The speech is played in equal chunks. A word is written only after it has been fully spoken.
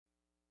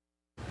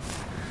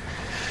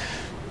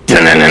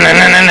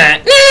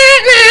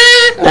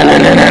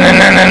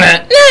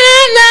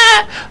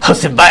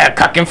Hosted by a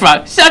cock and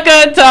frog.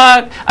 Shaka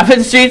talk. I've hit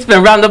the streets,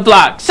 been around the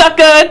block.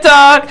 Shaka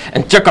talk.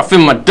 And jerk off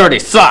in my dirty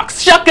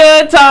socks.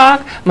 Shaka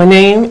talk. My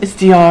name is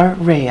Diar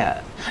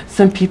Rhea.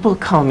 Some people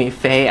call me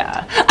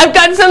Faya. I've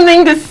got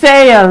something to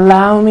say.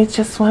 Allow me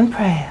just one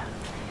prayer.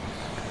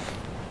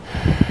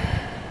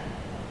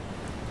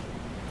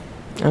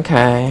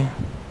 Okay.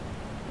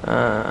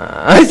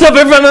 I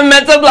suffer from a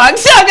mental block.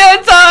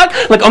 Shaka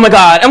talk. Like, oh my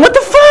god. And what the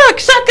fuck?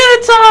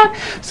 Shaka talk.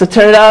 So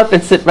turn it up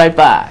and sit right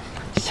back.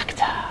 Shaka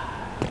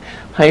talk.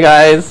 Hi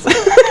guys.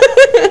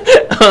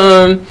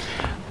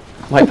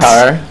 White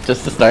power,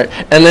 just to start.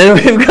 And then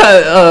we've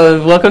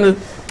got, welcome to,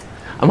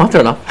 I'm all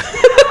thrown off.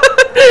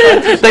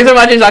 Thanks for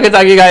watching Shaka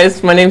Talk, you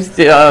guys. My name's,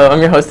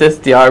 I'm your hostess,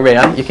 Diar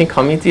Rhea. You can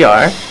call me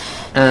Diar.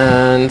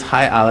 And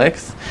hi,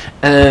 Alex.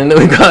 And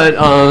we've got,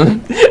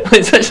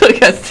 my special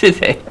guest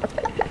today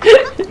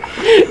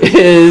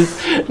is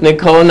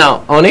Nicole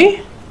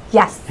Naone.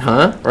 Yes.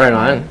 Huh? Right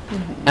on.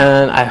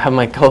 And I have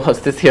my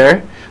co-hostess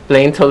here,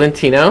 Blaine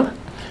Tolentino.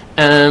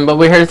 But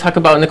we're here to talk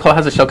about Nicole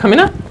has a show coming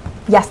up?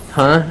 Yes.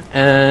 Huh?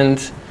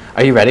 And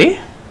are you ready?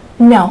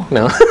 No.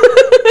 No.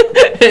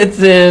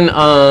 It's in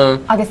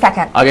August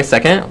 2nd. August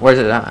 2nd? Where's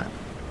it at?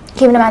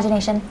 Human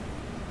Imagination.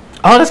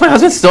 Oh, that's my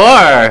husband's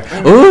store.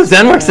 Ooh,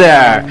 Zen works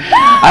there.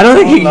 I don't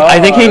think I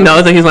think he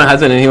knows that he's my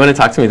husband, and he wanted to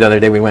talk to me the other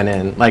day we went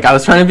in. Like, I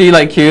was trying to be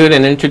like cute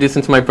and introduce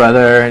him to my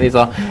brother, and he's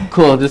all,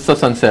 cool, this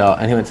stuff's on sale,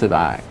 and he went to the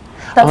back.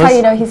 That's how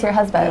you know he's your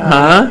husband.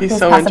 Huh? He's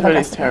so into it,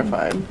 he's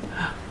terrified.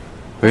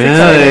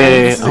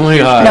 Really? Oh my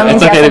god. No,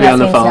 it's okay to be on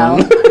the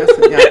phone.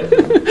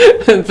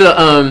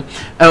 No.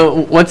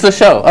 So, what's the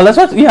show? Oh, that's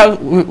what you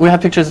have. We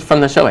have pictures from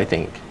the show, I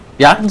think.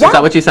 Yeah? Is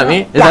that what you sent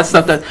me? Is that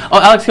stuff that? Oh,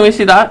 Alex, can we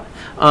see that?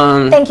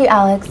 Thank you,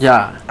 Alex.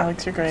 Yeah.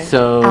 Alex, you're great.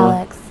 So,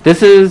 Alex.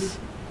 This is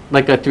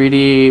like a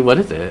 3D. What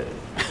is it?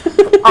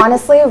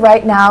 Honestly,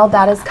 right now,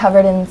 that is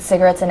covered in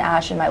cigarettes and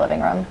ash in my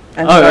living room.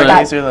 And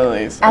stargazer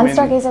lilies. And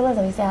stargazer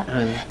lilies, yeah.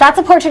 That's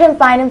a portrait of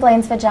mine in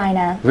Blaine's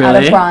vagina. Really?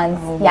 Out of bronze.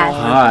 Oh, yes.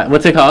 Wow.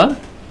 What's it called?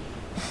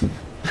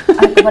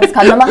 What it's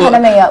called?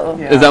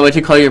 Is that what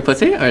you call your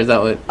pussy, or is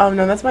that what?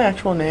 No, that's my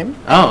actual name.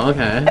 Oh,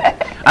 okay.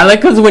 I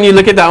like because when you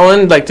look at that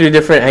one, like through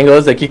different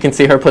angles, like you can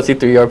see her pussy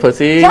through your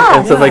pussy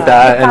and stuff like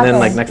that, and then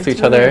like next to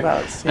each other.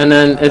 And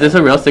then is this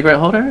a real cigarette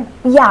holder?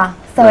 Yeah.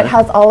 So it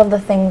has all of the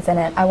things in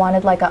it. I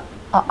wanted like a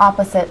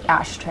opposite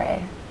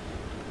ashtray.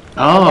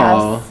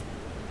 Oh.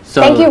 So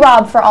thank you,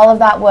 Rob, for all of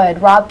that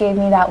wood. Rob gave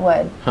me that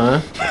wood.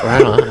 Huh?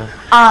 Right on.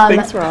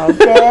 Thanks, Rob.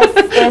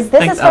 This is for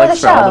Alex,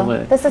 the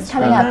show. This is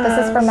coming up.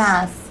 This is for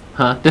mass.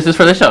 Huh? This is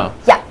for the show?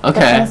 Yeah.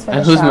 Okay.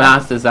 And whose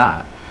mass is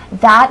that?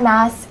 That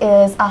mass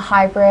is a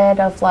hybrid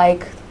of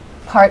like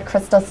part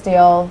crystal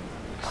steel,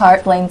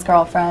 part Blaine's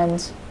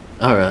girlfriend.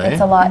 Oh, really?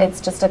 It's a lot.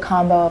 It's just a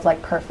combo of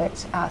like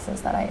perfect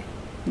asses that I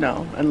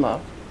know and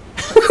love.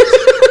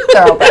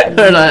 Thoroughbred.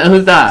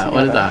 Who's that?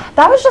 What is that?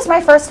 That was just my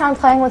first time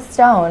playing with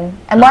stone.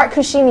 And Mark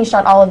Kushimi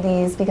shot all of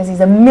these because he's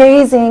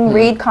amazing.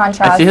 Read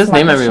contrast. I see his Mark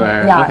name Kushimi.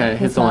 everywhere. Yeah, okay,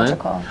 he's the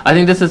magical. one. I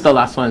think this is the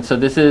last one. So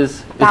this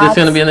is this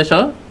going to be in the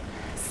show?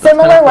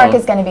 Similar work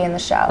is going to be in the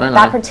show. Right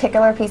that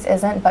particular piece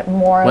isn't, but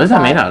more. What is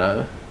that made out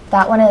of?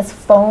 That one is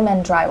foam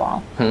and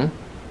drywall.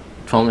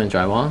 Foam and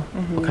drywall?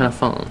 What kind of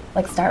foam?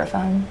 Like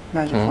styrofoam.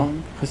 Magic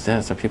foam. Who's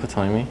this? Are people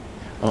telling me?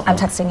 I'm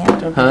texting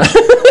you. Huh?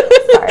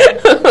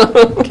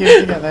 Sorry. Keep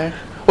it together.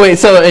 Wait,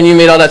 so, and you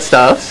made all that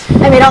stuff?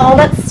 I made all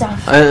that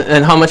stuff.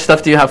 And how much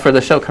stuff do you have for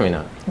the show coming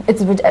up?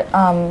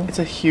 It's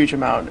a huge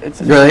amount.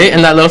 It's really?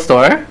 In that little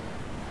store?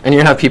 And you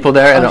have people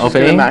there at an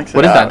opening?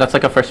 What is that? That's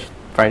like a first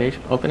Friday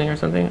opening or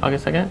something?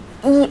 August 2nd?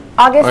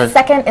 August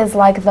 2nd is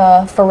like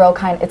the for real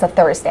kind. It's a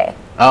Thursday.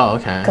 Oh,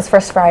 okay. Because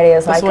first Friday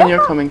is That's like. when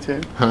you're coming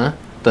to. Huh?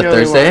 The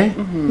Thursday?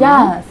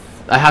 Yes.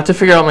 I have to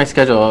figure out my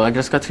schedule. I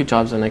just got 2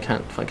 jobs and I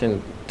can't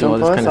fucking do all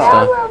this kind of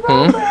stuff.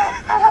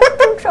 I have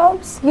 2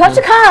 jobs. You have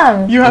to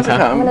come. You have to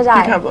come. I'm gonna die.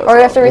 You can't blow or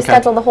we have to us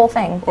reschedule the whole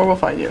thing. Or we'll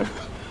find you.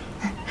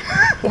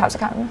 You have to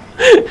come.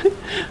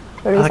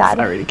 Really Alex sad.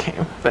 already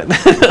came. But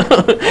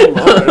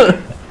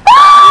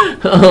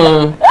Oh,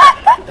 Lord.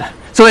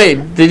 So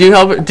wait, did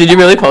you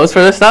really pose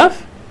for this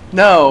stuff?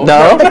 No.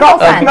 No? The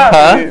girlfriend.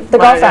 Huh? The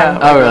girlfriend.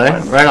 Oh, really?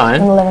 Right on.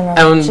 In the living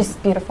room. She's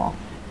beautiful.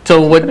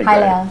 So what?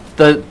 Hi,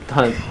 Leah.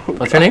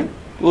 What's her name?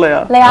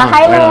 Leah. Leah.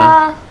 Hi,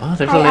 Leah. Oh,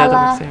 there's Hi, a Leah Ella.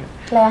 downstairs.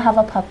 Leah have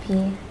a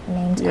puppy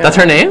named. Yeah. That's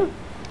her name?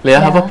 Leah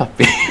have a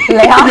puppy.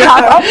 Leah have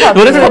a puppy.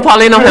 What is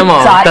Papali no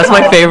Hemo? That's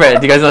my favorite.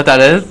 Do you guys know what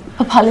that is?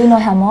 Papali no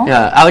Hemo?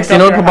 Yeah. Alex, do you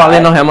know what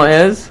Papali no Hemo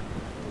is?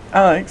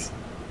 Alex.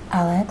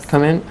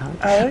 Come in.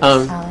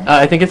 Alex?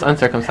 I think it's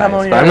uncircumcised,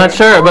 Hemo, but I'm not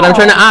sure. But I'm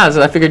trying to ask.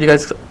 I figured you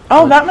guys.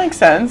 Oh, that makes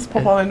sense.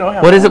 Papali no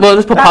Hemo. What is it? What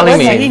does Papali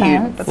mean?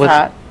 sense. That's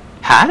hat.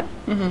 Hat?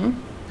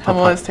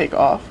 Hemo is take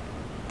off.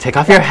 Take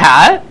off your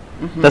hat?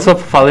 That's what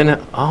Papali no.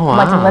 Oh wow.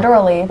 Like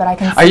literally, but I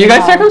can. Are you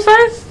guys how.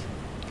 circumcised?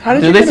 How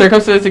did Do you they get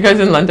circumcise you guys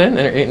in London?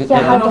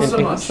 Not so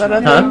much. Huh?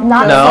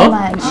 Not No?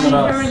 so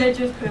much. For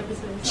religious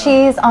purposes.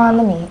 Cheese on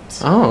the meat.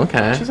 Oh,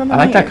 okay. She's on I the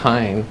like that meat.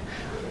 kind.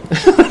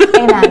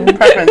 Amen.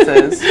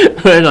 preferences?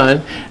 Right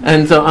on.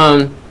 And so,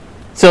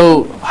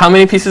 So how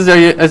many pieces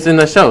is in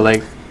the show?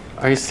 Like,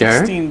 are you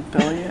scared? 16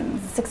 billion.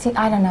 16,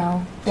 I don't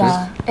know.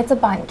 Yeah, it's a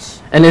bunch.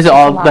 And is it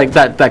all a lot. like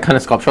that kind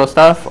of sculptural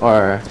stuff,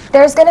 or?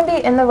 There's gonna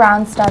be in the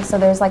round stuff, so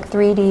there's like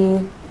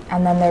 3D,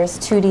 and then there's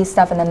 2D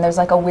stuff, and then there's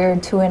like a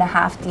weird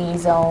 2.5D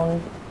zone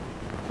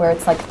where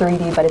it's like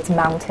 3D, but it's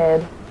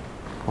mounted.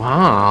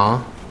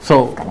 Wow.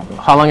 So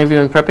how long have you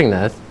been prepping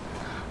this?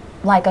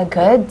 Like a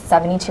good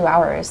 72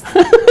 hours.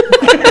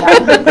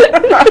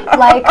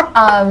 Like,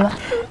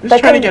 Just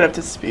trying to get up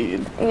to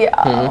speed.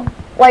 Yeah.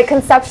 Like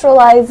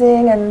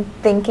conceptualizing and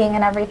thinking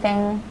and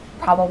everything,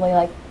 probably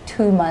like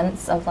 2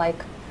 months of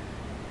like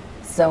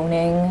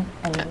zoning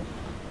and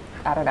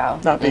I don't know.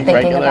 Not being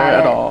thinking regular about at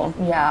it. all.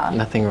 Yeah.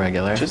 Nothing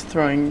regular. Just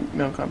throwing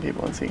milk on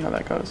people and seeing how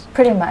that goes.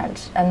 Pretty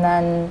much. And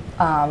then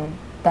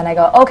I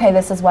go, okay,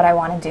 this is what I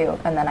want to do.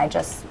 And then I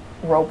just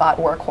robot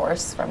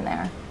workhorse from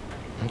there.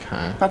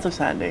 Okay. Lots of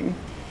sanding.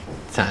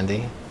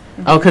 Sandy.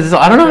 Oh, because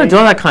I don't know how to do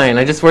all that kind.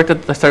 I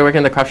started working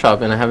in the craft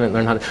shop and I haven't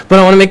learned how to. But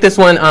I want to make this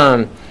one.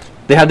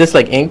 They have this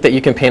like ink that you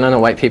can paint on a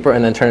white paper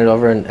and then turn it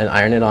over and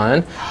iron it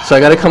on. So I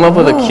got to come up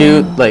with a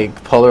cute like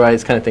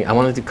polarized kind of thing. I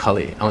want to do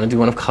Cully. I want to do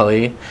one of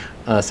Cully,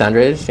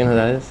 Sandridge. Do you know who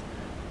that is?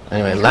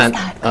 Anyway, Lance.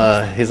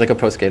 He's like a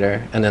pro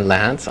skater. And then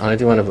Lance. I want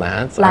to do one of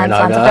Lance. Lance.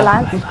 I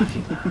love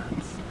you,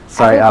 Lance.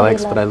 Sorry,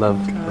 Alex, but I love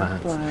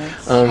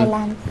Lance. Hi,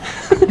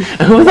 Lance.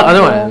 And who was the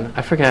other one?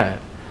 I forget.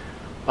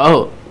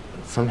 Oh,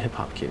 some hip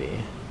hop cutie.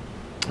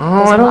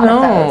 Oh, I don't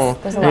know.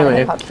 There's a lot of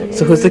hip-hop cuties.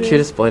 So who's the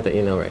cutest boy that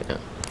you know right now?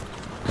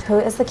 Who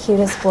is the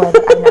cutest boy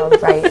that I know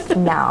right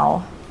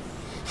now?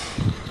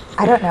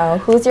 I don't know.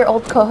 Who's your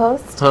old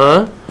co-host?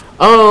 Huh?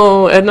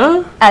 Oh,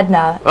 Edna?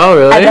 Edna. Oh,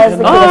 really? Edna's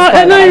the cutest boy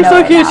Edna, that I you're know so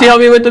right cute. now. She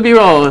helped me with the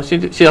B-roll.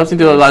 She helps me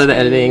do a lot of the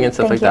editing and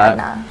stuff Thank like you,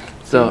 that. Edna.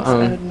 So,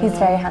 He's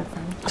very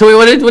handsome. So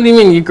wait, what do you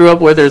mean? You grew up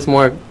where there's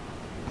more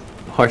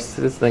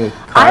horses than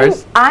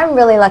cars? I'm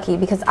really lucky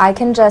because I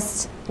can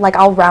just, like,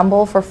 I'll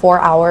ramble for 4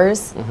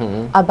 hours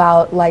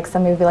about, like,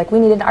 somebody will be like, we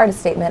need an artist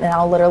statement, and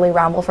I'll literally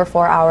ramble for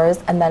 4 hours,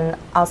 and then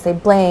I'll say,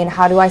 Blaine,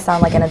 how do I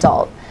sound like an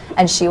adult?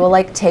 And she will,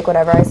 like, take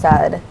whatever I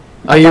said.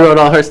 Oh, you wrote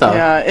all her stuff?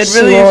 Yeah, it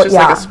really is just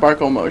like a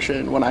sparkle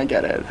motion when I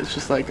get it. It's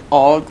just like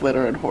all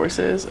glitter and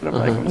horses, and I'm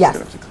like, I'm just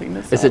gonna have to clean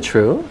this Is up. it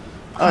true?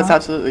 Oh, it's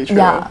absolutely true.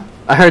 Yeah.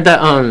 I heard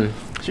that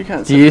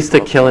you used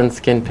to kill and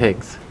skin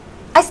pigs.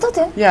 I still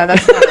do. Yeah,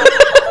 that's not,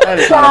 that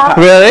is not a pass.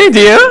 Really? Do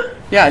you?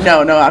 Yeah,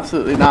 no,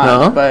 absolutely not.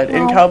 No? But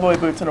in cowboy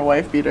boots and a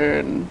wife beater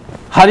and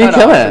how do you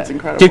kill it? It's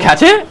incredible. Do you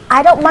catch it?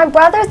 I don't. My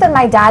brothers and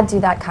my dad do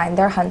that kind.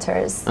 They're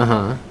hunters.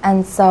 Uh-huh.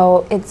 And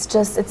so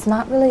it's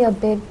not really a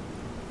big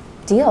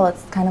deal.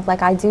 It's kind of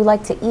like I do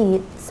like to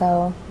eat,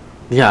 so.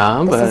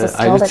 Yeah, but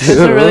I do It's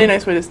a really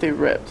nice way to stay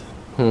ripped.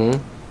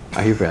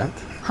 Are you ripped?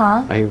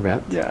 Huh? Are you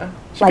ripped? Yeah.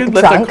 She Like could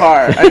lift drunk? a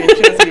car. I mean,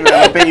 she doesn't even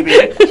have a baby.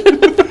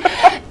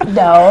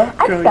 No,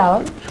 I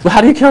felt. Well,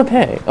 how do you kill a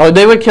pig? Oh,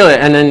 they would kill it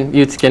and then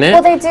you'd skin it?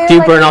 Well, they do. Do you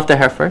like, burn off the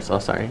hair first? Oh,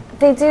 sorry.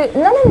 They do.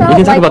 No. You can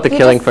talk like, about the you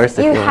killing just- first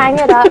if You you want. hang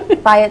it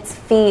up by its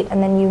feet,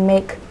 and then you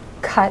make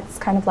cuts,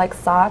 kind of like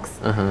socks,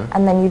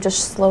 and then you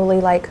just slowly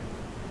like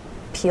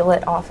peel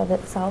it off of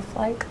itself,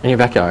 like. In your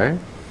backyard?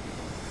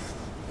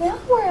 Yeah,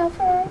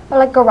 wherever. Or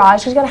like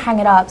garage, 'cause you gotta hang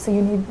it up, so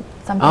you need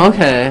something. Oh,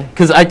 okay.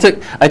 Because I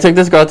took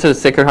this girl to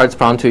Sacred Heart's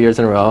prom 2 years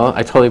in a row.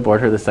 I totally bored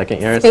her the second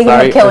year. Speaking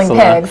Sorry, of killing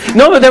Ursula. pigs.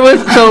 No, but there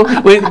was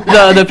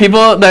the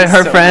people that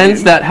her So friends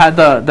mean. that had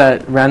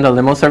that ran the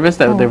limo service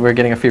that they were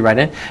getting a free ride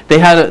in. They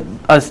had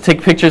us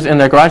take pictures in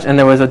their garage, and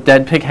there was a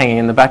dead pig hanging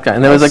in the background,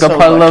 and there was like That's a so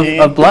puddle lucky.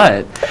 of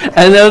blood,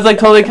 and it was like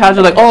totally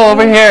casual, like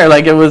over here,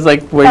 like it was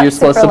like where That's you're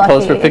supposed to super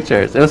pose for lucky.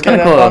 pictures. It was Get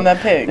kind of up cool. on that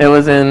pig. It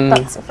was in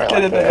That's super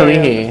Get it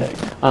lucky. there.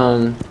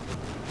 Kalihi.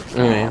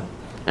 Anyway,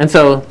 and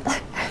so,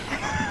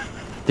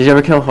 did you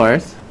ever kill a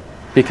horse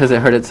because it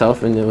hurt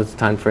itself and it was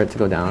time for it to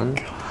go down?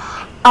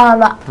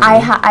 I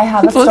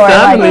have a What's story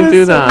that like when they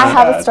do that? I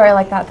have a story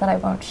like that I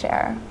won't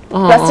share.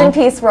 Aw. Rest in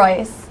peace,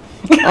 Royce.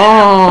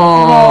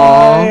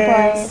 Oh.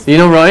 Royce. You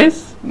know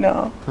Royce?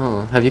 No.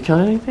 Oh, have you killed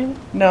anything?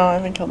 No, I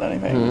haven't killed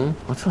anything.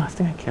 What's the last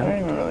thing I I killed? don't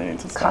even really need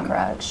to stop.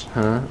 Cockroach.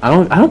 Huh? I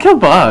don't kill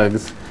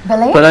bugs,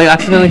 Really? but I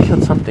accidentally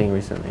killed something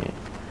recently.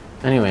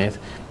 Anyways,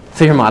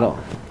 so you're model.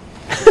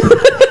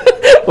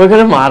 We're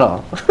gonna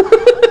model.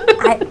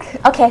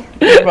 Okay.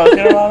 You're both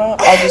gonna model?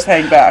 I'll just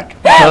hang back.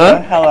 Huh?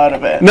 Get the hell out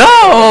of it.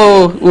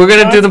 No, we're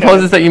gonna do the that's good.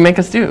 poses that you make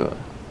us do.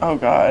 Oh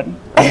God.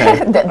 Okay.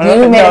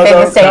 You made a big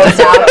mistake just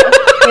now.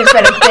 You just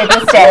made a big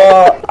mistake.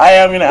 Well, I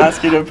am gonna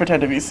ask you to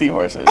pretend to be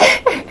seahorses.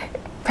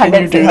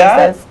 Pregnancy do that?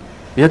 horses.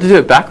 You have to do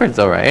it backwards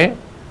though, right?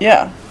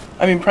 Yeah.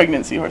 I mean,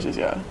 pregnant seahorses,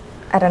 yeah.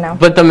 I don't know.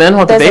 But the men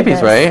hold the There's a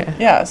babies, this. right?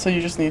 Yeah, so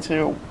you just need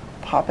to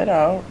pop it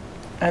out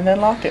and then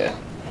lock it.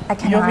 I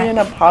You'll be cannot. end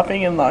up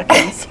popping and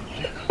locking.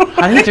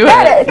 How do you do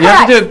Got it? it, You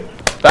have to correct. do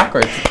it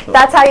backwards.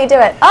 That's how you do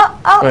it.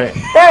 Oh, Wait.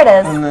 there it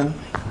is. And then,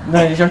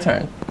 no, it's your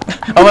turn.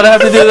 Oh, but I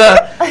have to do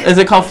the, is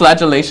it called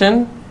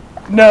flagellation?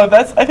 No,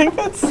 I think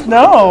that's,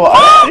 no,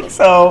 I don't think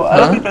so. I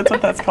don't think that's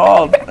what that's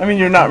called. I mean,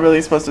 you're not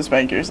really supposed to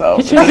spank yourself.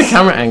 You change the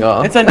camera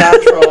angle. It's a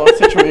natural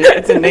situation.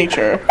 It's in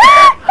nature.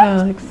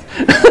 Alex.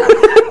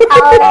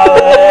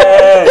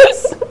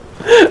 Alex!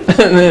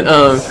 And then,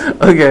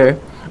 okay.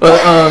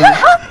 Well,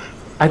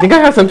 I think I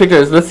have some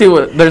pictures. Let's see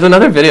what. There's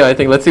another video. I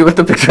think. Let's see what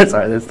the pictures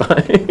are this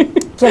time.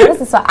 Yeah, what is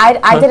this one?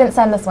 I didn't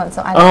send this one,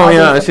 so I don't Oh know.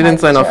 yeah, she didn't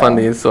sign off on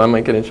these, so I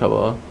might get in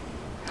trouble.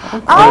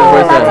 Oh,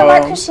 Where's that's that? a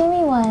Mark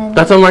Hashimi one.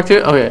 That's on Mark too.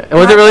 Okay. And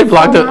was it really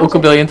blocked a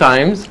magic. billion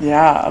times?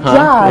 Yeah. Huh?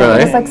 Yeah,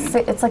 Really? it was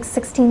like it's like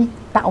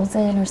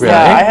 16,000 or something.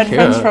 Yeah, I had Cute.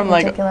 friends from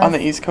like Ridiculous. on the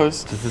East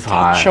Coast This is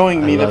hot.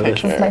 showing I me the love this.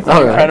 picture. This is my It's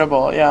favorite.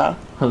 incredible, yeah.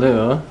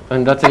 Hello.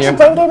 And that's in Actually,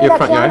 Blaine gave me your that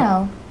front yard.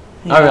 piano.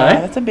 Yeah, Alright.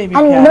 that's a baby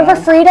And piano. remember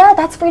Frida?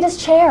 That's Frida's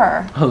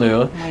chair.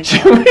 Hello. my She-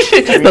 God.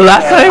 the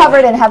last time.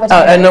 Covered in hepatitis.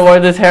 Edna wore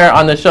this hair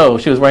on the show.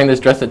 She was wearing this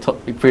dress that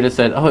Frida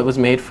said, "Oh, it was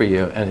made for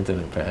you," and it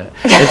didn't fit.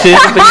 And she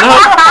just like,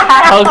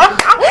 no.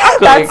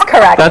 That's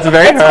correct. That's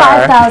very It's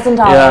her. $5,000.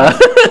 Yeah,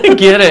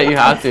 get it. You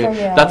have for to. you.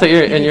 That's what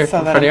you're in your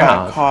Sell that front of in your that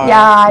house. car.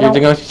 Yeah, I You're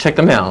don't. going to check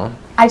the mail.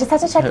 I just had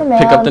to check the mail.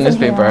 Pick up the and some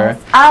newspaper. emails.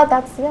 Oh,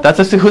 that's yeah.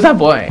 That's who's that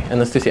boy in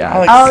the studio?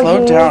 Alex, Oh, slow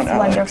he's down,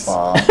 Alex.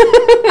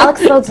 wonderful.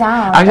 Alex, slow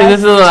down. Actually, this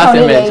is the last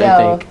Tony image, I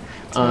Yayo.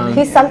 think.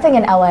 He's something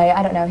in LA.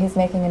 I don't know. He's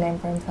making a name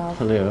for himself,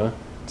 Hello.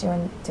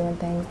 doing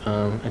things.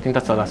 I think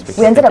that's the last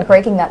picture. We ended up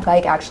breaking that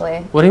bike actually.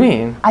 What do you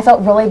mean? I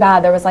felt really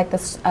bad. There was like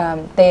this.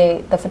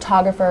 The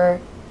photographer.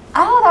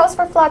 Oh, that was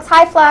for Flex.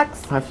 Hi,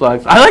 Flex. High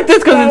flags. I like this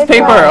because Hi, it's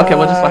paper. Flex. Okay,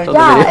 we'll just watch all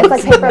Yeah, the it's videos.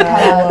 like paper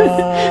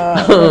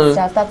cutouts and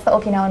stuff. That's the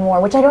Okinawan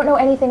War, which I don't know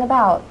anything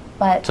about,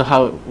 but So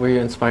how were you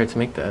inspired to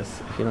make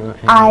this? If you don't know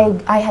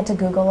anything? I had to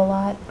Google a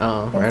lot.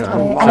 Oh, right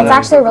Basically. on. lot And it's of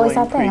actually a really Googling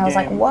sad thing. I was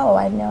like, pre-game. whoa,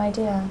 I had no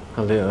idea.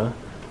 Hello.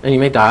 And you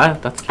made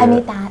that? That's cute. I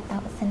made that.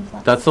 That was in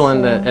Flex. That's the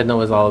one that too. Edna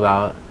was all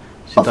about.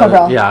 She Oh, thought for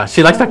real? Yeah,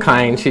 she likes that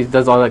kind. She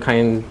does all that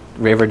kind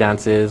raver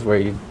dances where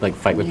you like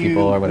fight with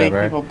people or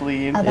whatever. Make people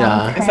bleed. Oh, that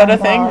Yeah. was Is that a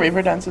thing? incredible.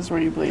 Raver dances where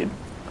you bleed?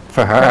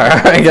 For her,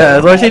 I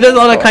guess. Well, she does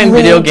all that kind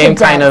Bleed video to game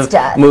kind death, of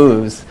death.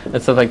 moves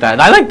and stuff like that.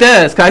 And I like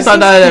this, because I saw This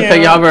that is at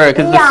cute. Peggyhaber,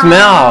 because Yeah. the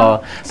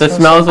smell. The So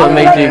smell is what Oh, you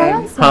made like you.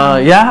 crayon smell?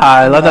 Yeah,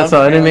 I love that Love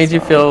song. And it crayon made you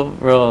smell. feel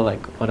real, like,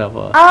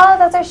 whatever. Oh,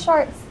 those are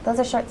shorts. Those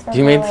are shorts for Do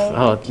you made, Lily.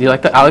 oh, do you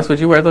like that? Alex, would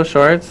you wear those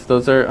shorts?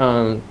 Those are,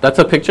 that's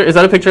a picture. Is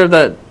that a picture of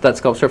that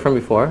sculpture from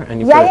before?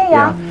 And you Yeah, put- yeah,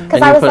 yeah. Because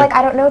And I you was put- like,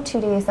 I don't know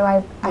 2D, so I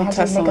had to make a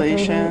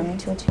 3D tessellation.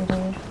 to a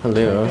 2D.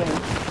 Hello. Good.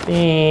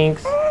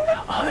 Thanks.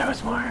 Oh, there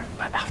was more,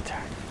 but after.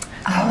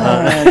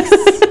 Alex.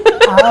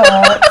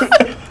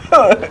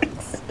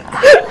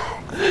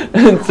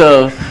 And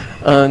so,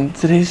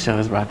 today's show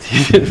is brought to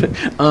you.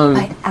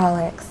 Like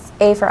Alex.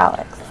 A for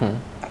Alex.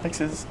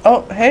 Alex is.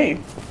 Oh, hey,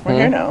 we're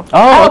here now. Oh,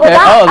 Oh, okay. well,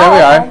 that- Oh, there we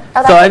oh, are. okay.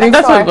 Oh, So that's I the think next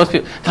that's what door. most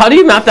people. How do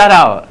you map that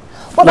out?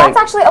 Well, Like- that's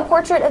actually a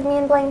portrait of me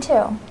and Blaine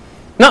too.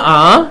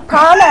 Nuh-uh.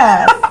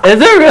 Promise.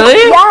 Is it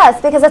really?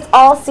 Yes, because it's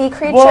all sea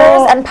creatures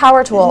Well, and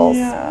power tools.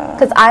 yeah.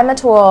 Because I'm a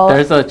tool.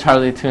 There's a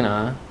Charlie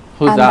Tuna.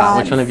 Who's And that? that's-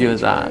 Which one of you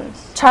is that?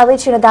 Charlie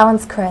Tuna, that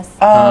one's Chris.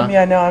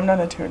 Yeah, no, I'm not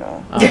a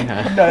tuna. Oh, okay.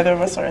 Neither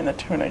of us are in the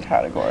tuna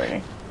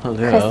category. Chris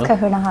Hello.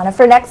 Kahunahana.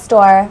 For next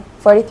door,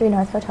 43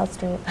 North Hotel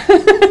Street.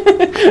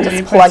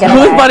 Just plug it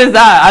Whose away. butt is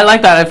that? I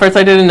like that. At first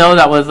I didn't know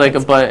that was like a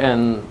butt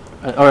and,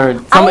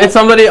 it's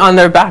somebody on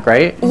their back,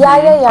 right? Yeah,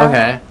 yeah, yeah.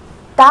 Okay.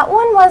 That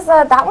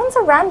one's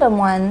a random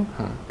one.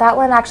 That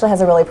one actually has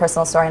a really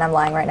personal story, and I'm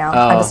lying right now.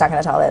 I'm Oh. just not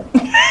going to tell it.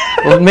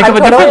 Well, make up I'm a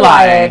different totally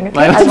lie. lying.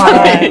 Lie I'm about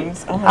lying.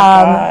 it. Oh my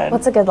god.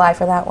 What's a good lie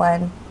for that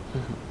one?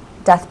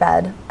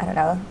 Deathbed. I don't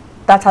know.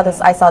 That's how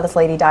I saw this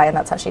lady die, and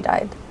that's how she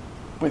died.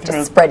 With Just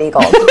her spread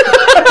eagle.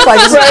 So I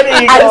just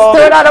eagle.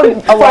 threw it on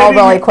a wall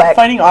really quick.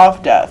 Fighting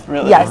off death,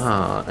 really. Yes.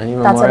 Oh, and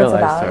you That's what it's memorialized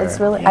about. her. It's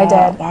really. Yeah, I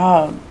did.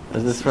 Wow.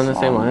 Is this from the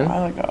same A one?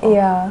 while ago.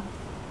 Yeah.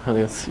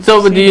 Okay.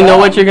 So, but do see you know that?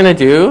 what you're gonna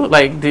do?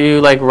 Like, do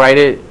you like write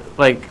it?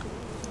 Like,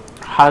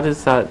 how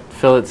does that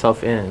fill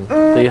itself in?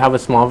 Do you have a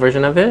small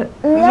version of it?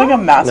 There's like a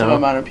massive No.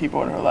 amount of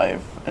people in her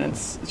life, and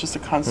it's just a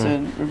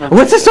constant.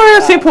 What's the story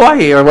of St.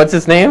 Pauahi, or what's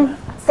his name?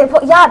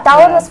 Yeah, that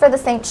one Yeah. was for the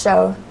Saints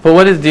show. But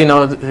what is? Do you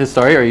know his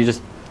story, or you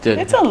just did?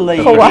 It's a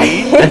lady. Hawaii.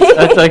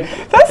 It's like.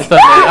 It's a,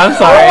 I'm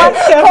sorry. I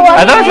thought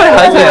it was my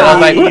husband. I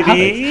was like, what happened?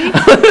 Lady.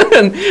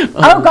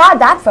 Oh God,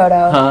 that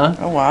photo. Huh?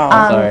 Oh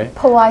wow. Sorry.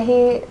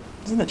 Pauahi.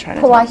 This is the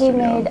China Pauahi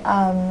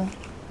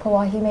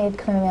made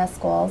Kamehameha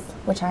schools,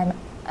 which I'm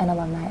an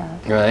alumni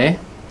of, Really?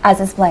 as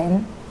is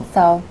Blaine.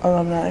 So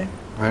alumni.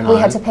 Right we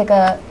on. had to pick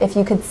if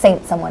you could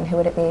saint someone, who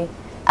would it be?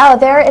 Oh,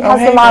 there it has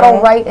hey, the model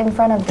girl. right in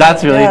front of you.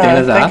 That's really Yeah,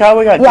 Dana's thank app. God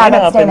we got Yeah,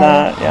 Dana that's up in Dana.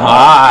 that. Yeah.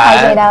 Hi,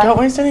 Hot. Dana. Don't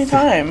waste any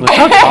time. Look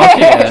how tall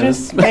she is.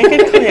 Just make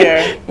it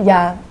clear.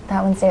 Yeah,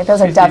 that one's Dana.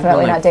 Those are She's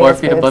definitely even, not like 4 Dana's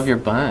feet boobs. above your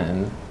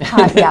bun.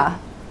 Yeah,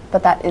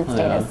 but that is Yeah.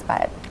 Dana's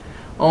butt.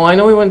 Oh, I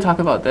know we wouldn't talk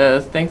about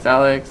this. Thanks,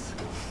 Alex.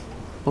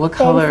 What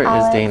color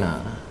Alex. is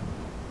Dana?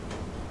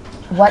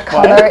 What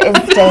color is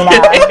Dana?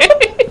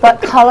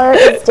 What color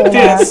is Dude,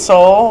 Dana? it's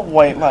soul,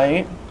 white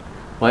light.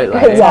 White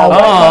light. Yeah,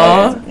 white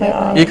Aw. light.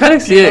 Yeah. You kind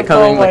of see it Beautiful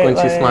coming like when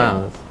white she light.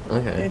 smiles.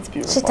 Okay. It's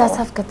beautiful. She does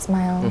have good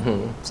smile.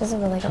 Mhm. She has a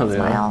really good Oh, yeah.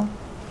 smile.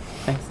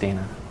 Thanks,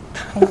 Dana.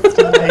 Thanks,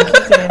 Dana. Thank you,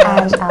 Dana.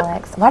 And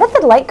Alex. Why did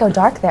the light go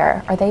dark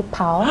there? Are they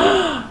pal?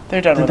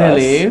 They're done Did with they us.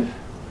 leave?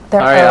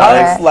 They're Sorry, over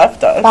Alex it.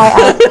 left us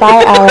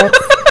Bye, Alex.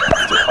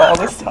 after all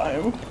this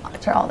time.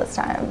 sculpture all this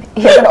time.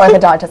 He has an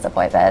orthodontist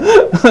appointment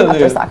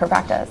after soccer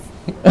practice.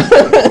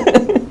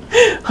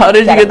 How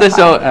did you get the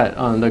show at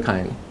The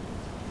Kind,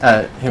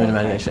 at Human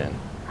Imagination?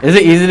 Is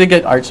it easy to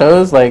get art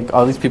shows, like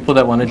all these people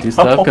that want to do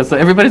stuff? Because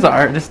everybody's an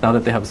artist now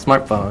that they have a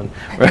smartphone,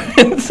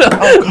 right? So,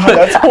 Oh God,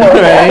 that's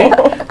horrible.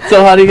 right?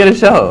 So how do you get a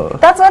show?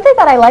 That's one thing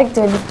that I like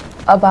doing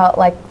about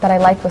that I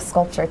like with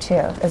sculpture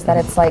too, is that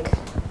it's like,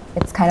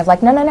 it's kind of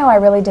like, no, I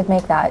really did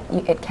make that.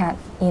 It can't,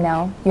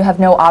 you have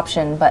no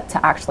option but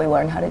to actually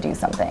learn how to do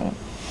something,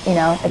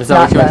 It's Is that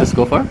what you went to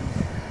school for?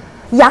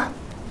 Yeah.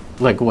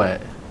 Like what?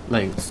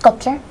 Like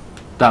Sculpture.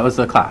 that was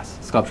the class,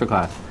 sculpture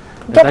class.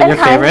 Is Get that your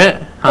all kinds.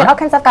 favorite? Get all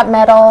kinds. I've got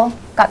metal,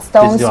 got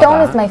stone. Did you do all Stone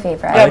that? is my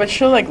favorite. Yeah, but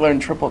she'll like learn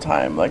triple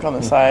time, like on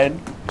the side,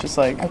 just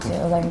like. I do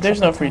learn. There's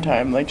no triple free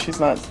time. Like she's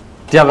not. Do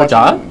you have a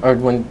watching- job or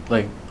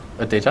like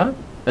a day job?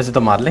 Is it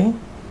the modeling?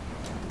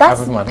 That's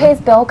Have a modeling? pays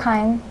bill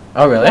kind.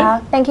 Oh really? Yeah.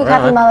 Thank you, Right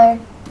Kathy on. Muller,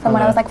 from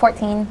when I Okay. was like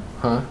 14.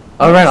 Huh?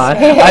 Oh, right on.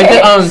 I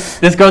did,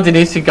 this girl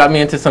Denise, she got me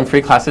into some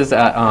free classes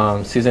at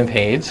Susan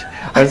Page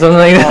or something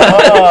like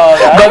that.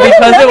 Oh, But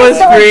because it was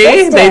Still free,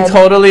 they existed.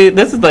 totally.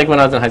 This is like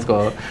when I was in high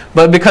school.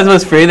 But because it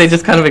was free, they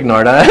just kind of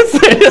ignored us.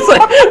 They just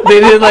like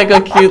they did like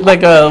a cute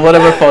like a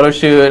whatever photo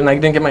shoot, and I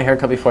didn't get my hair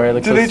cut before. It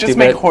looked Do so they just stupid.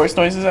 make horse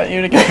noises at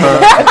you to get?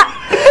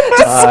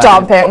 Just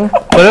stomping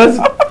But it was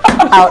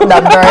out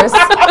numbers.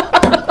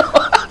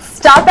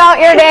 Stop out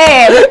your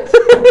name.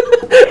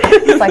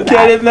 Just like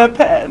Get that. in the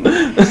pen.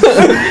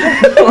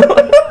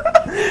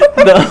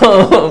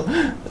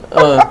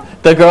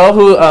 the girl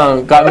who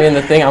got me in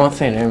the thing, I won't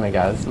say her name, I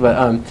guess,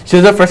 but she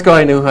was the first girl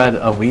I knew who had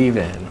a weave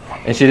in,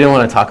 and she didn't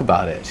want to talk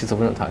about it. She said,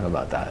 "We don't talk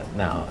about that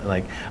now."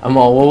 Like, I'm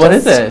all, "Well, what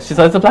is it?" She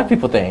said, "It's a black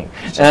people thing,"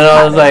 and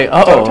I was like,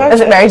 Don't "Oh." touch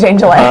Is it Mary Jane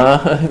Joy?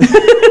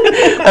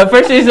 At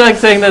first, she's like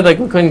saying that like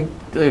we couldn't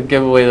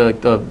give away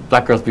the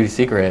black girls' beauty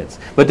secrets,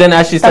 but then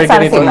as she started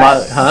That's not a getting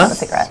to secret. huh, That's a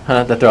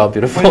secret. that they're all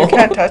beautiful. Well, you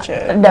can't touch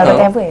it. No, that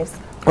they have waves.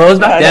 Well, it was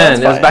back Yeah, no, then.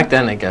 it's It was fine. back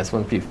then, I guess,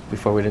 when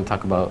before we didn't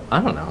talk about. I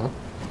don't know.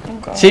 Oh,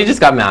 God. She just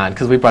got mad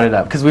because we brought it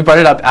up. Because we brought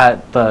it up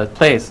at the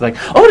place. Like,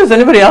 oh, does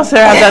anybody else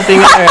here have that thing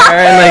in their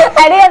hair? And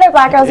like, Any other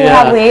black girls who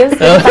Yeah. have weaves?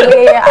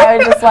 I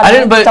would just want I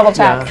didn't, to but double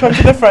check. yeah. Come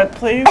to the front,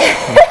 please.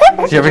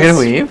 Did you ever get a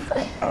weave?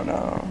 Oh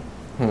no.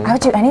 I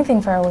would do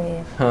anything for a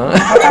weave. Huh?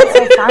 That's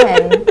so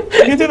fun.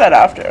 You can do that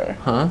after.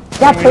 Huh?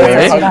 Yeah, please. Really?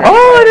 let's do that.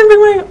 Oh, I didn't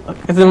bring my.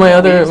 Because in my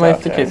other Weaves my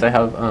after. suitcase, I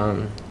have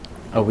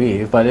a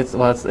weave, but it's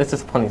just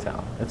a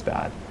ponytail. It's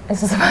bad.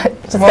 It's just,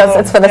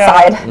 it's for the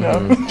Yeah, side.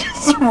 No,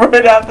 just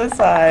right out the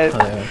side.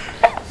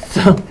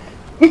 So,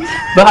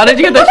 but how did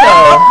you get the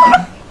show?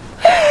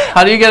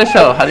 How do you get a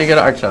show? How do you get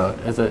an art show?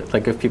 Is it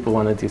like if people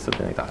want to do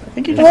something like that? I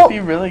think you just be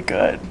really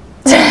good.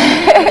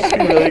 Just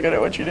be really good at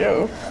what you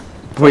do.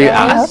 Were you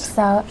I hope asked?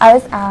 so. I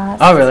was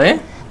asked. Oh, really?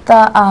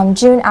 The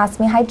June asked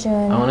me. Hi,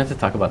 June. I wanted to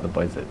talk about the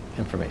boys'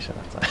 information.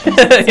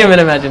 That's Human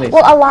imagination.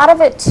 Well, a lot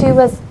of it too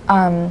was.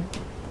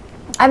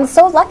 I'm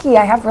so lucky.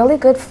 I have really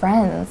good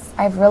friends.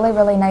 I have really,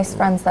 really nice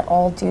friends that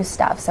all do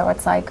stuff. So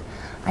it's like,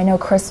 I know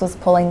Chris was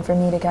pulling for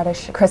me to get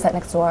a Chris at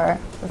Next Door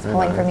was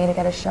pulling for me to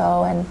get a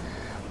show, and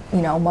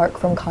Mark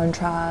from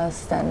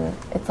Contrast, and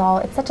it's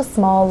such a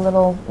small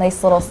little,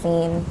 nice little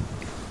scene.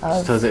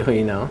 Of, So is it who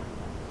you know?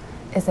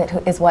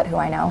 who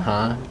I know?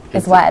 Huh?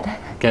 Is what?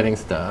 Getting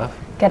stuff.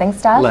 Getting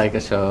stuff? Like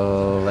a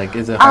show. Like,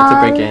 is it hard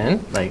to break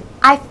in? Like,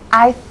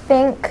 I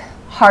think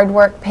hard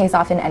work pays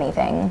off in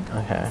anything.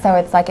 okay. So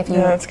it's like if you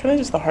Yeah, it's kind of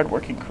just the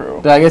hardworking crew.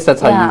 But I guess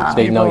that's how Yeah.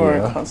 they People know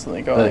are you.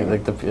 constantly going. I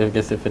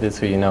guess if it is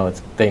who you know,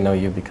 they know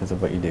you because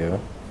of what you do.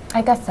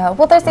 I guess so.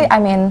 Well,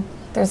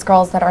 there's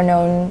girls that are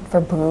known for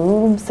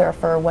boobs or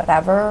for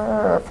whatever,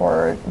 or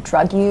for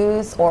drug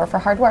use or for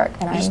hard work,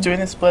 and You're just doing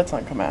the splits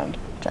on command.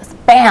 just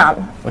bam,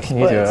 What can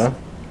you Splits. do?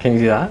 Can you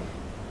do that?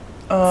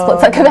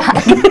 splits like that.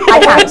 I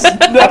can't.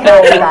 I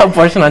cannot do that.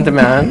 Abortion on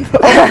demand.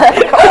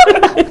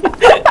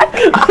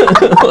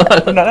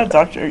 I'm not a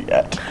doctor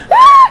yet.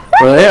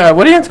 Really?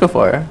 What are you in school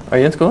for? Are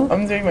you in school?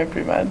 I'm doing my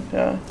pre-med,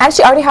 yeah. And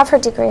she already have her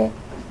degree,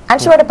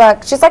 and she wrote a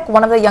book. She's like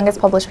one of the youngest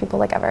published people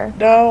like ever.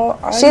 No,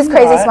 I'm She's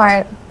crazy not.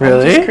 smart. I'm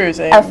Really? just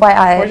cruising.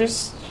 FYI. We're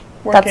just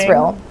working, That's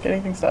real.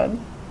 getting things done.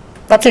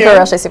 That's Cute. super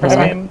real. She's super I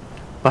smart. mean,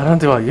 I don't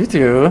do all you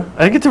do.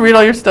 I get to read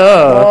all your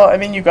stuff. well, I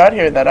mean, you got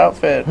here in that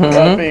outfit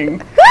without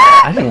being.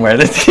 I didn't wear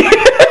this here.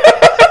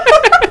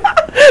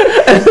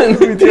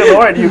 Dear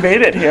Lord, you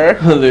made it here.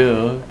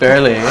 Hello.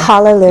 Barely.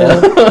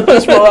 Hallelujah.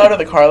 Just roll out of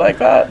the car like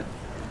that.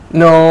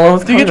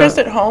 No. Do you get dressed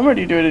at home or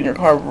do you do it in your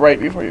car right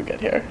before you get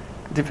here?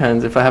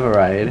 Depends if I have a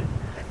ride.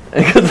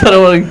 Because I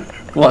don't want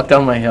to walk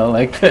down my hill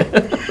like this.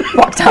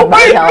 Walk down my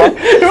hill.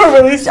 You were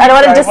really I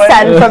don't want to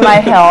descend from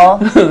my hill.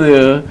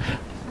 Hello.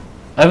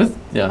 I was,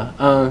 yeah.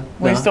 Well,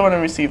 no. you still want to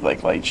receive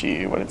like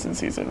lychee when it's in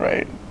season,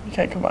 right? You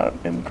can't come out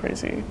in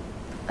crazy.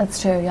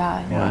 That's true.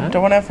 Yeah. Yeah. What?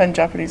 Don't want to offend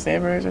Japanese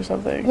neighbors or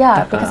something.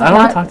 Yeah. Because I I'm don't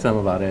want not. to talk to them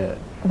about it.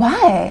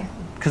 Why?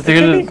 Because It they're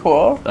could going be to,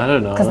 cool. I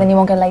don't know. Because then you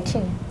won't get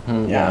lychee.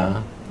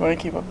 Yeah. You want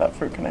to keep up that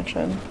fruit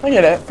connection. I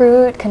get it.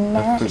 Fruit A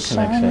connection. fruit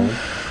connection.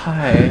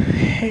 Hi.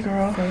 Hey,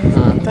 girl.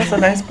 That's a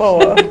nice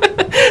boa.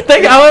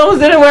 Like, I almost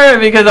didn't wear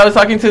it because I was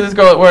talking to this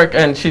girl at work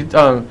and she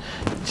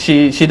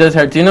she does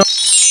hair. Do you know?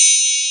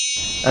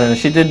 I don't know.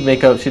 She did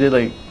makeup. She did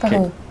like. For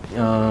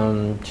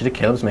who? She did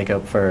Caleb's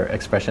makeup for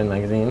Expression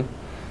magazine.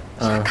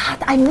 God,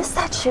 I missed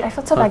that shoot. I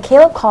felt so bad.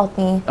 Caleb called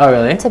me. Oh,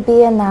 really? To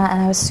be in that,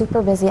 and I was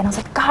super busy. And I was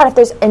like, God, if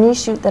there's any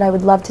shoot that I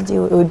would love to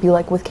do, it would be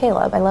like with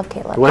Caleb. I love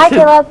Caleb. Hi,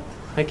 Caleb.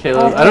 Hi,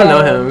 Caleb. I don't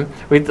know him.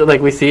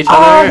 We see each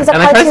other, he's a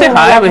and I try to say cartoon, I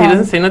hi, love but he him.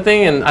 doesn't say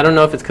nothing. And I don't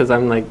know if it's because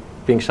I'm like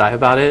being shy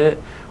about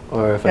it,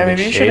 or if I'm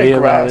maybe you should shady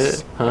about aggress.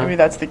 it. Huh? Maybe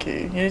that's the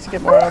key. You need to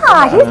get more.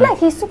 Ah, he's nice.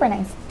 He's super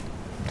nice.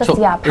 Just, So,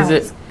 pounds. is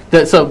it?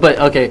 But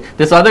okay,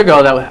 this other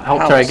girl that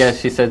helped her, I House. guess,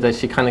 she said that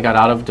she kind of got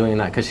out of doing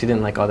that because she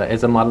didn't like all that. Is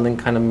the modeling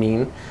kind of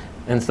mean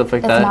and stuff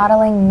like Is that?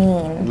 modeling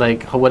mean?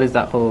 Like, what is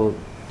that whole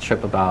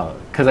trip about?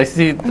 Because I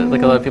see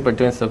like a lot of people are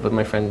doing stuff, but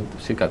my friend,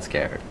 she got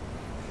scared.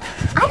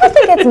 I don't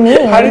think it's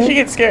mean. How did she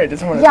get scared? Does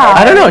someone? Yeah.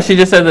 I don't know. She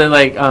just said that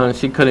like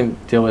she couldn't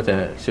deal with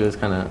it. She was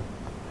kind of.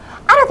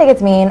 I don't think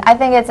it's mean. I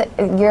think it's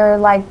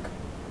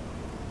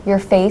your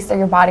face or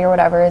your body or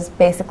whatever is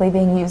basically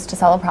being used to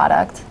sell a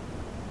product.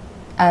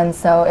 And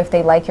so if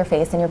they like your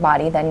face and your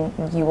body, then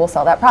you will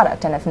sell that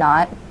product. And if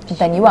not,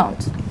 then you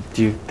won't.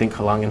 Do you think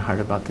long and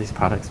hard about these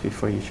products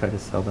before you try to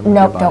sell them? with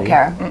Nope, your don't body?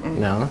 care.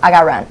 No. I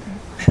got rent.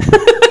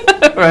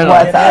 Right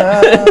What's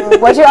on.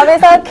 up? What you always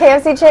said?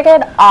 KFC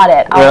chicken?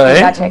 Audit. I'll Really?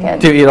 eat that chicken.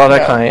 Do you eat all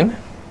that Yeah. kind?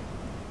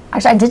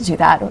 Actually, I did do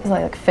that. It was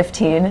like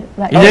 15. You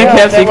did a KFC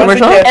there was a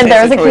commercial? KFC And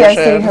there was a KFC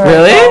situation. commercial.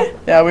 Really?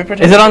 Yeah, we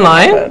pretended. Is it didn't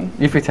online? happen.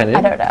 You pretended?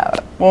 I don't know.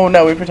 Well,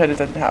 no, we pretended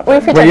it didn't happen. We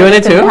pretended you in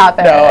it didn't too?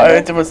 happen. No,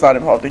 it was not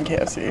involved in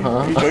KFC.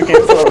 Huh? You joking?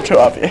 It's a little too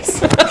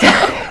obvious.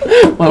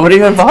 What are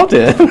you involved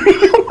in?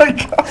 Oh my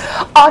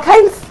god. All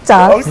kinds of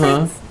stuff.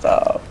 Okay,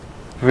 stop.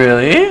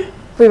 Really?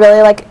 We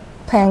really like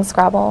playing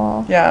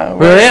Scrabble. Yeah.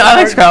 Really? I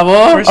like Scrabble.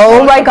 we're Oh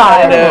so my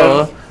God. competitive.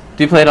 Oh.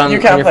 Do you play it on You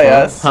on can't your play phone?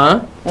 us.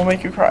 Huh? We'll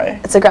make you cry.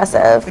 It's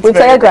aggressive. It's We play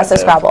very aggressive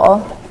aggressive.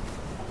 Scrabble.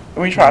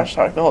 We trash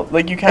talk the whole.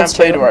 Like you can't It's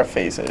play true. to our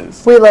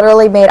faces. We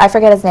literally made, I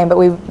forget his name, but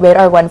we made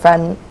our one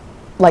friend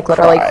like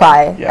literally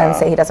cry Yeah. and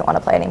say he doesn't want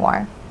to play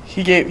anymore.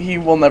 He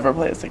will never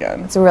play us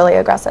again. It's really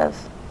aggressive.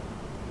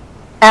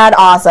 And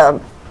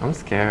awesome. I'm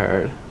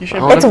scared. You should-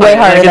 I wanna It's play way it.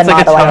 harder Like, than it's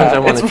like a modeling. challenge I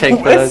want to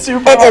take, but it's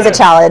super It is a hard.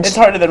 challenge. It's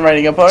harder than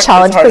writing a book.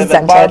 Challenge it's harder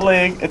presented. than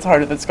modeling. It's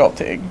harder than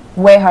sculpting.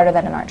 Way harder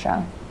than an art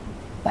show.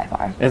 By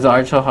far. is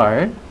art so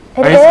hard?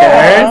 It Are you is.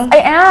 scared? I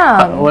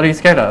am. What are you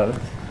scared of?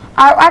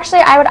 Actually,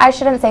 I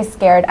shouldn't say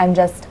scared. I'm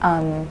just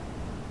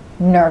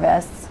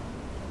nervous.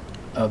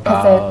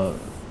 About.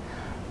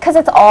 Because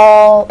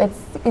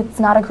it's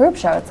not a group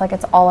show. It's like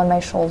it's all on my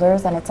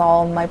shoulders and it's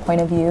all my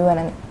point of view.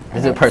 And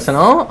Is it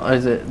personal? Or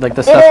is it like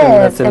the It stuff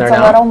that's is. in there It's a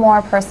now? little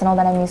more personal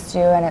than I'm used to,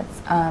 and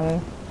it's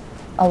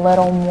a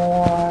little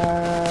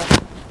more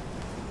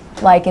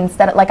like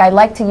instead of, like I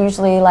like to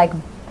usually like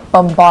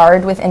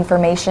bombard with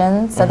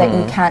information so that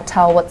you can't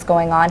tell what's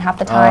going on half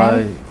the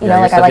time. yeah,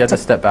 like stuff I like you have to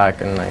step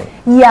back and like.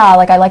 yeah,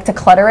 like I like to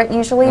clutter it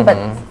usually, but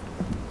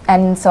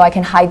and so I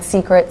can hide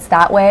secrets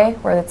that way,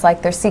 where it's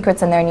like there's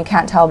secrets in there and you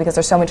can't tell because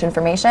there's so much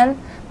information.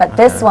 But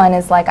this one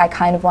is like I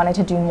kind of wanted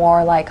to do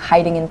more like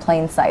hiding in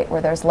plain sight,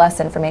 where there's less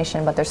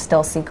information but there's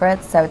still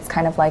secrets. So it's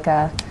kind of like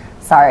a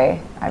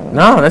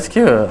No, that's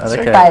cute. I like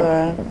it.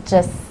 but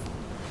just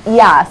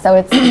yeah. So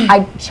it's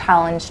I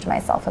challenged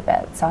myself a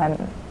bit. So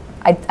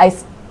I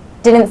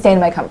didn't stay in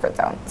my comfort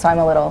zone. So I'm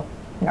a little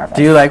nervous.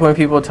 Do you like when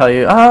people tell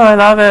you, "Oh, I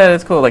love it.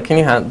 It's cool." Like, can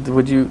you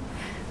would you?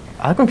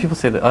 I like when people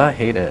say that. Oh, I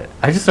hate it.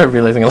 I just started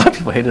realizing a lot of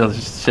people hate it. All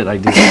this shit I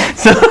do.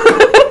 So,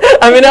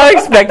 I mean, I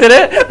expected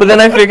it, but then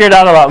I figured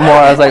out a lot more.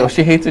 I was like, "Oh,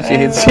 she hates it. She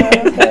hates it."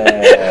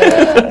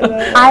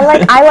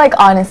 I like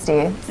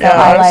honesty. So Yeah,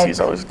 I honesty's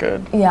like always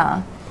good.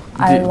 yeah.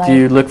 Do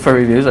you look for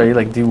reviews? Are you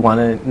like, do you want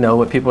to know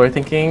what people are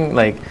thinking?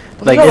 Like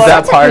There's is a lot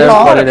that part of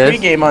technical- what a it is?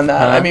 pre-game on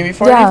that. Huh? I mean,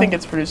 before Yeah. anything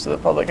gets produced to the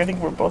public, I think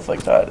we're both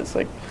like that. It's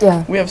like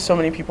Yeah. we have so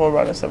many people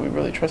around us that we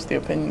really trust the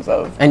opinions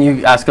of. And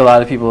you ask a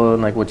lot of people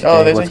and like what you Oh,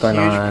 think, there's what's a going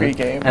huge on,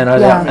 pre-game. and are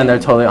Yeah. and they're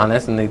totally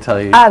honest and they tell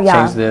you Oh, yeah.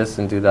 change this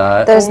and do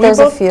that. There's we a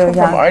both few, come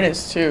yeah. from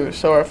artists too,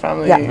 so our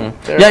family. Yeah.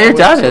 they're Yeah, your always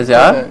dad so is,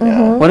 yeah? present,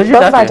 yeah. What did your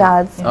Both of our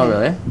dad do? dads. Oh,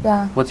 really?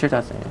 Yeah. What's your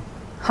dad's name?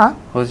 Huh?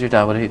 What was your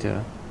dad? What did he do?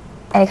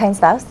 Any kind of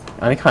stuff?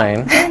 Any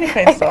kind. Any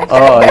kind of stuff.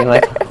 Oh, you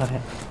like what?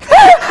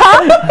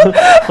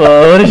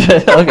 Well, what is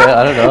it? Okay,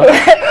 I don't know.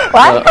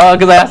 What? Oh,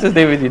 because I asked this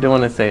David, you didn't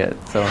want to say it,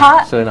 so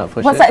Huh? should I not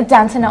push What's it? that?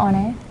 Dancing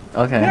Naone.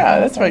 Okay. Yeah,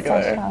 that's Sounds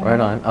regular. fun. Right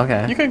on.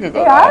 Okay. You could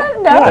Google Yeah,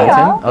 that. no, yeah.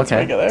 Danton? That's Okay.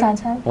 regular.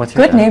 Danton. What's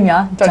your Good dad? name,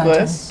 yeah.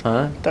 Douglas.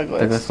 Huh?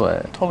 Douglas. Douglas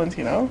what?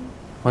 Tolentino.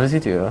 What does he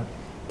do?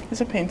 He's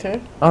a painter.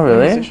 Oh,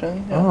 really?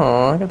 Musician. Yeah.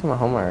 Oh, I got to do my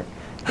homework.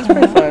 It's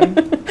pretty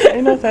fun.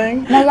 Ain't no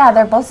thing. No, yeah,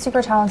 they're both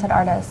super talented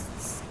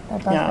artists. They're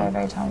both Yeah. very,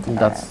 very talented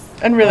That's artists.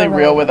 And really They're real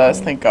really with us,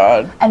 lucky. thank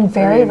God. And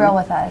very I mean, real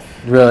with us.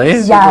 really.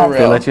 Yes. Super They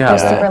real. let you They're have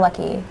super it.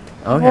 lucky.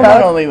 Okay. Well,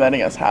 not only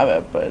letting us have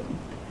it, but,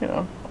 you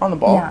know, on the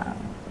ball. Yeah.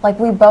 Like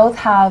we both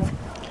have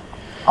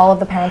all of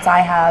the parents I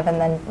have, and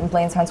then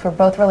Blaine's parents. We're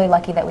both really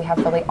lucky that we have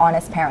really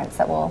honest parents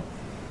that will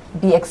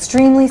be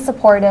extremely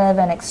supportive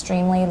and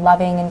extremely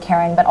loving and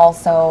caring, but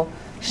also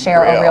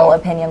share a Real. real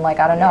opinion. Like,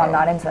 I don't know, I'm Yeah.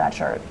 not into that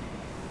shirt.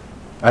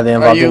 Are they Are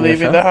involved you in your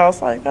leaving show? the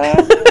house like that?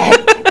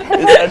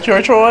 Is that that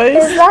your choice?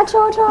 Is that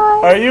your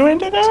choice? Are you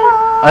into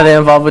that? Are they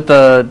involved with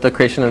the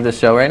creation of this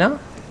show right now?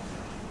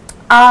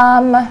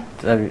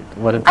 What I mean,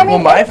 Well,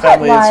 my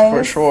family is for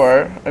input-wise-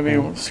 sure. I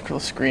mean,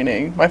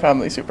 screening. My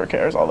family super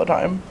cares all the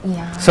time.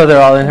 Yeah. So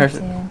they're all in her.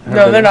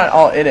 No, they're not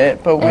all in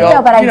it, but we No,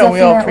 all, but I you know,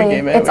 we all definitely,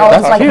 pregame it. it's we all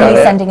always talk like about me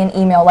it. sending an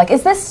email like,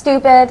 is this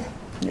stupid?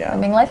 Yeah.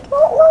 I'm being like, a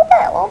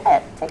little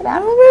bit, take it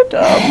out.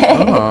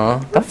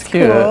 Oh, that's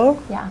cute.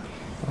 Cool. Yeah,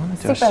 I wanna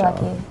do a super show.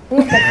 lucky. We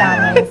have good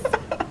families.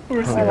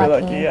 We're super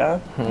lucky. lucky, yeah.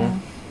 Yeah.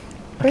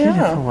 But Yeah.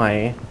 yeah.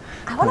 Hawaii.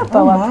 I want a Oh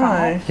boa my.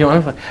 prop. You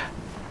want to?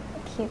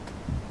 Cute.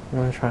 You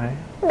want to try?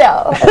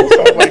 No.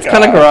 Oh my It's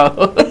kind of God.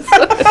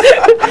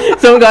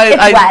 gross. Some guy.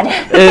 It's wet.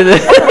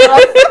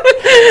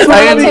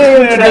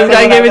 This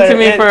guy gave it to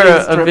me It for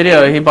is a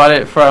video. He bought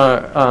it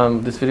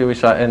from this video we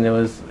shot, and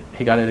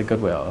he got it at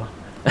Goodwill.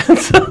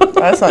 So,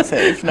 That's not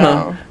safe,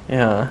 no.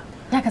 yeah.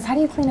 Yeah, because how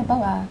do you clean a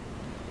boa?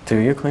 Do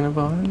you clean a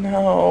boa?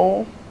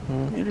 No.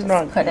 You do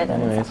not. Put it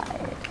Anyways.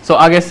 inside. So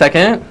August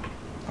 2nd,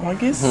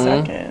 August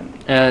Mhm.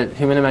 2nd.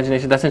 Human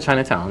Imagination. That's in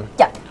Chinatown.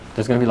 Yeah,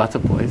 There's gonna be lots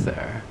of boys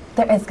there.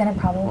 there is going to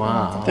probably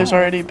Wow. be. There's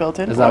already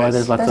built-in Is boys. that why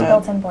there's lots There's of-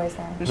 built-in boys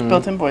there. There's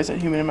built-in boys at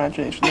Human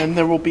Imagination, and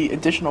there will be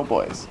additional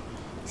boys.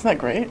 Isn't that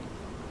great?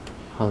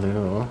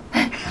 Hello.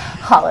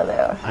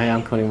 Hallelujah. I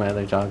am quitting my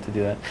other job to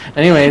do that.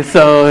 Anyway,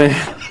 so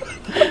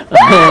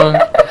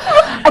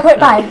I quit,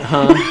 bye.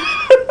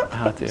 I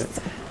have to.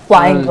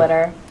 Flying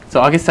glitter. So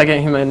August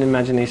 2nd, Human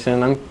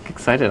Imagination. I'm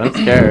excited. I'm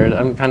scared.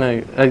 I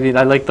mean,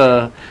 I like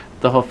the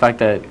whole fact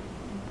that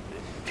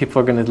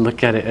people are gonna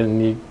look at it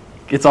and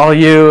it's all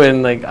you,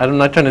 and like I'm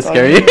not trying to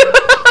scare you.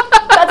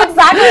 That's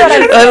exactly what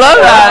I'm I love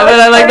that, but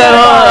I like that Oh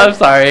my whole. I'm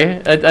sorry.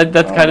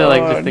 That's kind of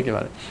like just Lord. thinking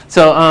about it.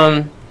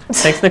 So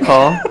thanks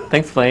Nicole.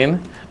 Thanks Blaine.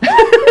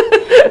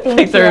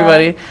 Thanks you.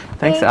 everybody.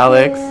 Thanks Thank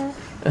Alex. you.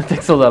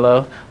 Thanks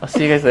Olelo. I'll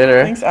see you guys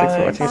later. Thanks, for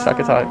Alex. watching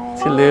Shaka Talk.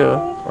 Bye. Tulu.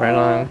 Right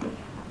on.